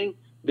good thing,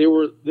 there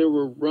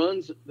were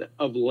runs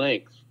of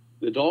length.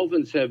 The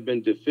Dolphins have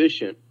been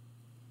deficient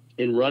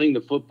in running the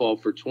football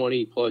for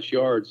 20-plus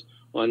yards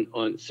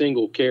on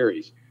single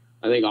carries.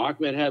 I think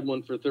Ahmed had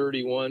one for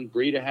 31.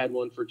 Breida had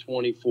one for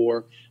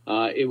 24.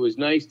 It was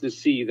nice to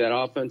see that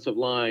offensive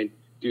line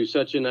do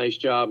such a nice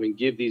job and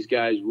give these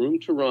guys room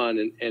to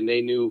run, and they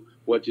knew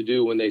what to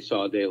do when they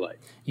saw daylight.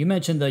 You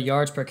mentioned the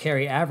yards per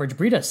carry average.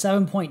 Breida,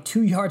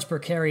 7.2 yards per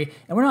carry,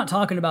 and we're not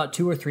talking about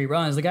 2 or 3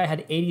 runs. The guy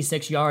had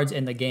 86 yards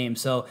in the game,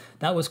 so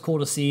that was cool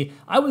to see.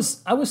 I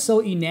was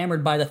so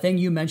enamored by the thing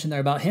you mentioned there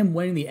about him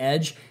winning the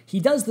edge.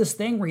 He does this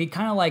thing where he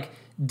kind of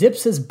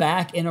dips his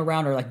back in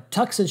around or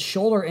tucks his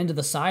shoulder into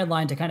the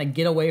sideline to kind of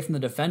get away from the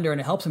defender,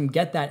 and it helps him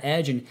get that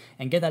edge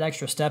and get that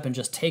extra step and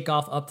just take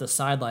off up the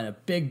sideline. A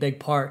big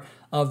part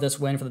of this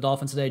win for the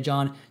Dolphins today.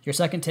 John, your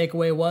second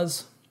takeaway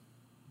was?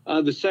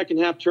 The second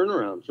half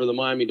turnaround for the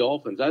Miami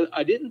Dolphins.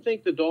 I didn't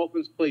think the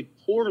Dolphins played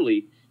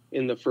poorly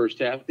in the first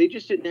half. They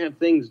just didn't have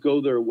things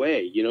go their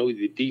way.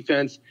 The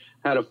defense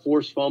had a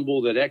forced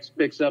fumble that X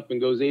picks up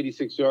and goes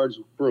 86 yards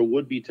for a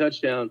would-be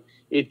touchdown.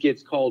 It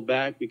gets called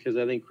back because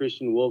I think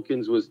Christian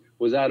Wilkins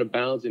was out of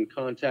bounds and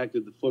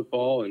contacted the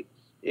football. And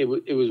it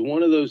was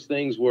one of those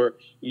things where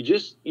you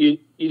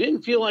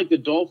didn't feel like the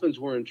Dolphins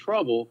were in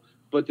trouble,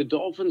 but the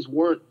Dolphins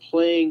weren't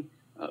playing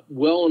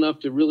well enough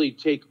to really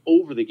take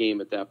over the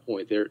game at that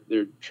point.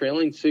 They're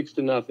trailing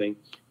 6-0.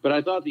 But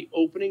I thought the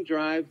opening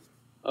drive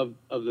of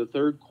the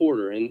third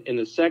quarter and in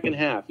the second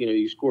half,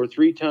 you score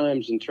 3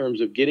 times in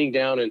terms of getting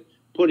down and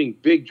putting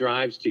big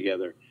drives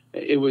together.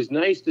 It was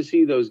nice to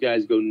see those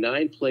guys go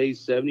 9 plays,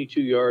 72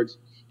 yards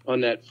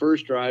on that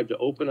first drive to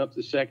open up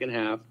the second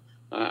half.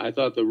 I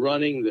thought the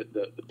running,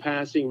 the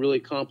passing really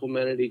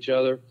complemented each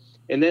other.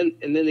 And then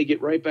they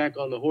get right back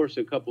on the horse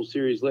a couple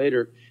series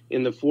later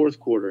in the fourth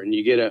quarter, and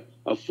you get a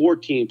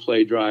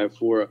 14-play drive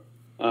for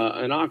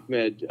an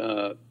Ahmed,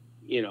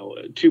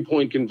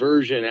 2-point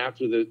conversion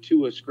after the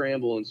Tua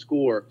scramble and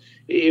score.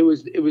 It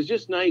was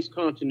just nice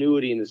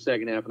continuity in the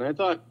second half, and I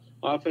thought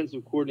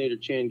offensive coordinator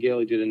Chan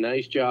Gailey did a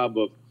nice job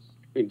of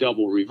a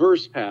double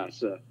reverse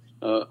pass,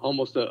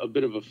 almost a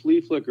bit of a flea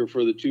flicker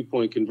for the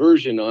 2-point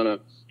conversion on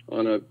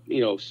a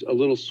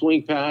little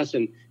swing pass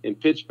and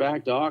pitch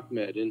back to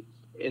Ahmed and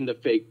in the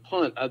fake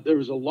punt. There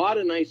was a lot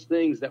of nice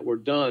things that were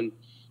done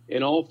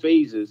in all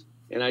phases,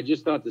 and I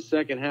just thought the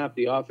second half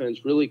the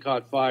offense really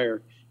caught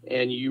fire,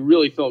 and you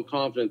really felt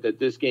confident that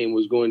this game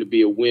was going to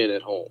be a win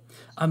at home.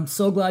 I'm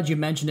so glad you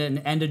mentioned it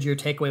and ended your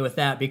takeaway with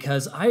that,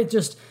 because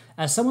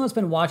as someone that's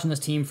been watching this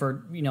team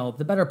for,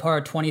 the better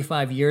part of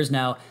 25 years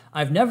now,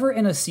 I've never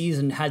in a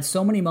season had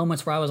so many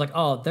moments where I was like,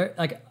 oh,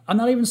 I'm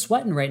not even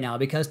sweating right now,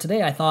 because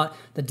today I thought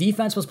the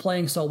defense was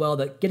playing so well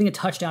that getting a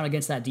touchdown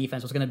against that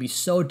defense was going to be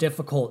so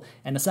difficult.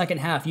 And the second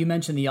half, you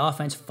mentioned the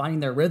offense finding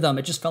their rhythm.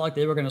 It just felt like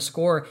they were going to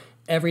score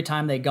every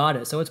time they got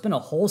it. So it's been a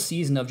whole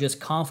season of just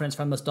confidence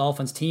from this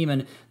Dolphins team,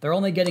 and they're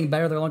only getting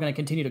better. They're only going to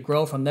continue to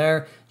grow from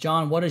there.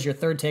 John, what is your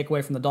third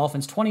takeaway from the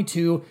Dolphins?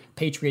 22,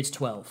 Patriots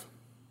 12.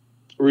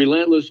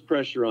 Relentless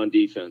pressure on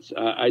defense.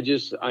 I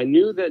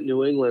knew that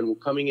New England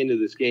coming into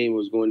this game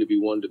was going to be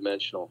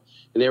one-dimensional,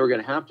 and they were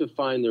going to have to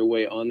find their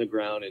way on the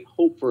ground and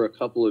hope for a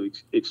couple of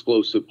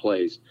explosive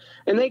plays.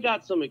 And they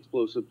got some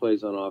explosive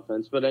plays on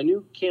offense, but I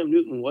knew Cam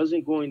Newton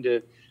wasn't going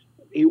to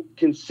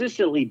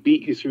consistently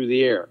beat you through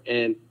the air,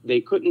 and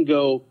they couldn't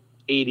go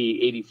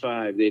 80,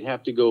 85. They'd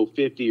have to go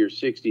 50 or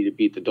 60 to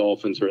beat the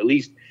Dolphins, or at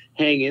least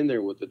hang in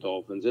there with the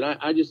Dolphins. And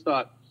I just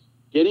thought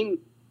getting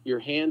your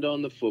hand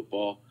on the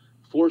football,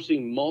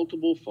 forcing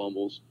multiple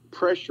fumbles,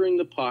 pressuring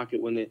the pocket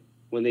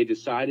when they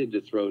decided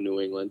to throw New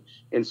England,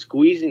 and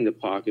squeezing the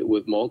pocket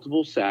with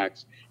multiple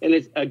sacks. And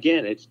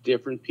it's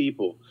different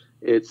people.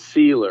 It's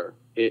Sealer.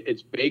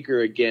 It's Baker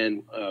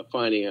again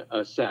finding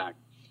a sack.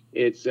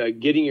 It's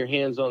getting your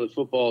hands on the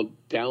football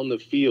down the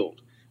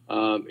field.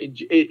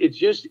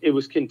 It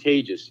was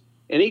contagious.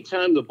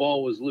 Anytime the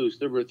ball was loose,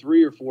 there were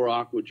 3 or 4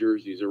 Aqua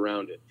jerseys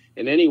around it,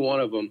 and any one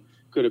of them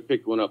could have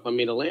picked one up. I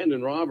mean,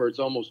 Landon Roberts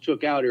almost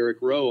took out Eric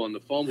Rowe on the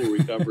fumble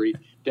recovery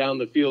down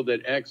the field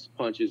that X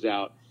punches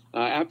out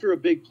after a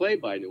big play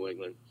by New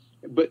England.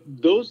 But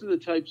those are the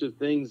types of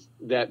things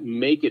that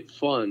make it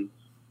fun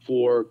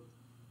for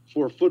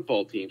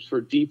football teams, for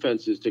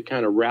defenses to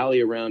kind of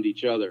rally around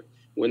each other.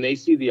 When they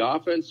see the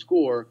offense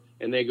score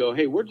and they go,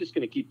 hey, we're just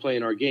going to keep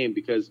playing our game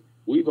because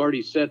we've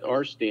already set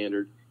our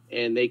standard,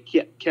 and they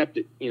kept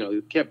it,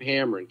 kept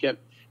hammering,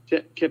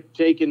 kept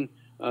taking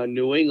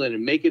New England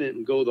and making it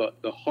and go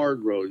the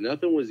hard road.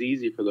 Nothing was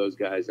easy for those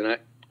guys. And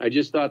I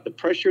just thought the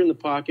pressure in the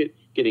pocket,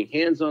 getting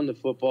hands on the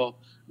football,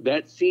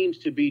 that seems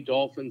to be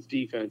Dolphins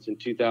defense in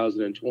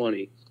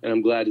 2020, and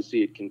I'm glad to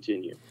see it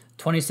continue.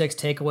 26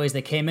 takeaways.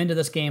 They came into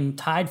this game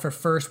tied for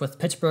first with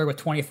Pittsburgh with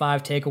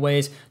 25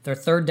 takeaways. Their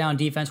third down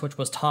defense, which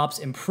was tops,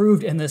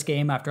 improved in this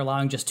game after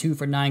allowing just 2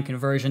 for 9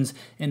 conversions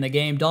in the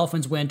game.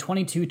 Dolphins win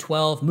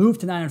 22-12, move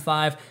to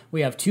 9-5.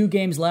 We have 2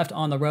 games left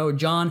on the road.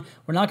 John,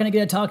 we're not going to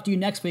get to talk to you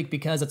next week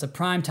because it's a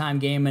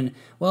primetime game, and,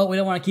 well, we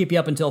don't want to keep you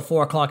up until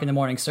 4 o'clock in the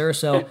morning, sir.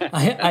 So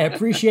I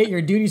appreciate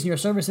your duties and your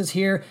services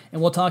here,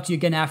 and we'll talk to you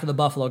again after the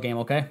Buffalo game,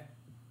 okay?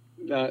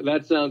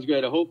 That sounds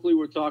great. Hopefully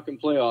we're talking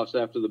playoffs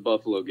after the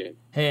Buffalo game.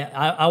 Hey,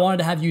 I wanted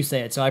to have you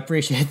say it, so I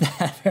appreciate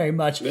that very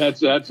much.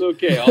 That's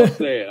okay. I'll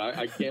say it.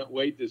 I can't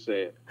wait to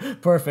say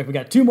it. Perfect. We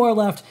got 2 more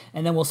left,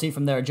 and then we'll see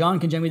from there. John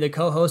Congemi, the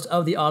co-host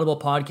of the Audible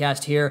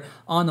podcast here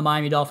on the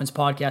Miami Dolphins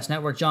Podcast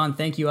Network. John,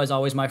 thank you as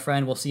always, my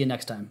friend. We'll see you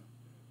next time.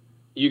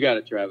 You got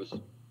it, Travis.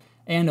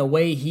 And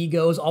away he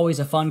goes. Always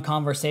a fun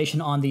conversation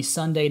on the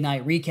Sunday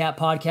Night Recap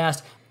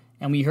podcast.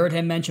 And we heard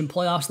him mention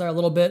playoffs there a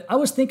little bit. I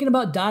was thinking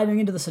about diving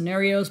into the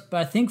scenarios, but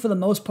I think for the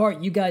most part,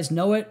 you guys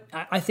know it.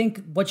 I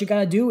think what you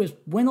got to do is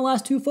win the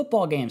last 2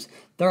 football games.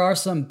 There are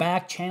some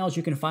back channels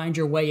you can find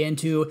your way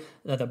into.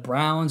 The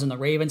Browns and the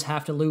Ravens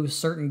have to lose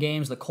certain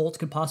games. The Colts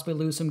could possibly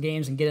lose some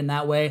games and get in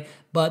that way.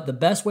 But the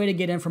best way to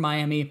get in for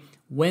Miami,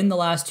 win the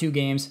last 2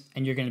 games,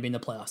 and you're going to be in the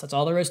playoffs. That's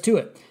all there is to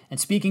it. And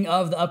speaking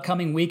of the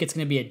upcoming week, it's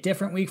going to be a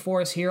different week for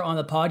us here on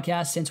the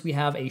podcast since we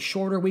have a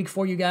shorter week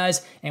for you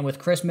guys. And with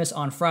Christmas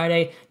on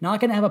Friday, not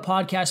going to have a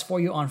podcast for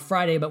you on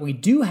Friday, but we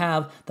do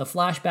have the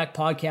Flashback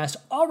podcast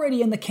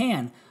already in the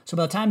can. So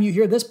by the time you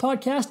hear this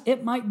podcast,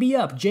 it might be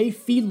up. Jay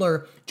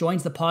Fiedler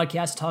joins the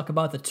podcast to talk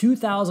about the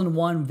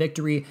 2001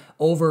 victory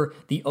over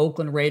the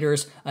Oakland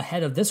Raiders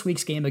ahead of this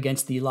week's game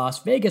against the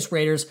Las Vegas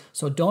Raiders.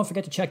 So don't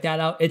forget to check that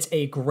out. It's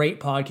a great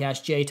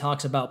podcast. Jay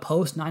talks about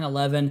post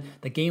 9/11,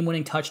 the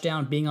game-winning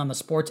touchdown being on the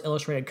Sports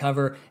Illustrated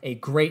cover. A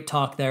great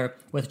talk there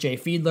with Jay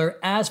Fiedler.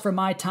 As for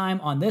my time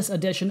on this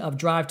edition of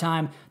Drive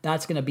Time,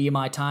 that's going to be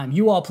my time.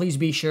 You all please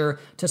be sure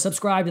to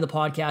subscribe to the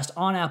podcast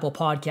on Apple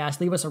Podcasts.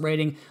 Leave us a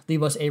rating.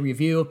 Leave us a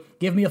review.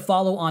 Give me a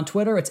follow on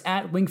Twitter. It's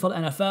at Wingfield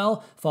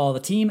NFL. Follow the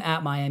team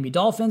at Miami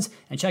Dolphins.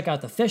 And check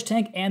out the Fish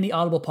Tank and the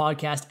Audible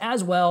podcast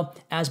as well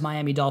as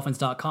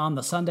MiamiDolphins.com.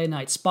 The Sunday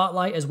Night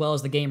Spotlight as well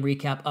as the game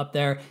recap up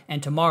there.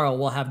 And tomorrow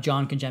we'll have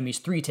John Congemi's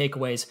 3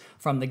 takeaways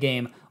from the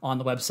game on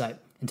the website.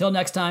 Until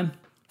next time,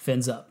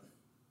 fins up.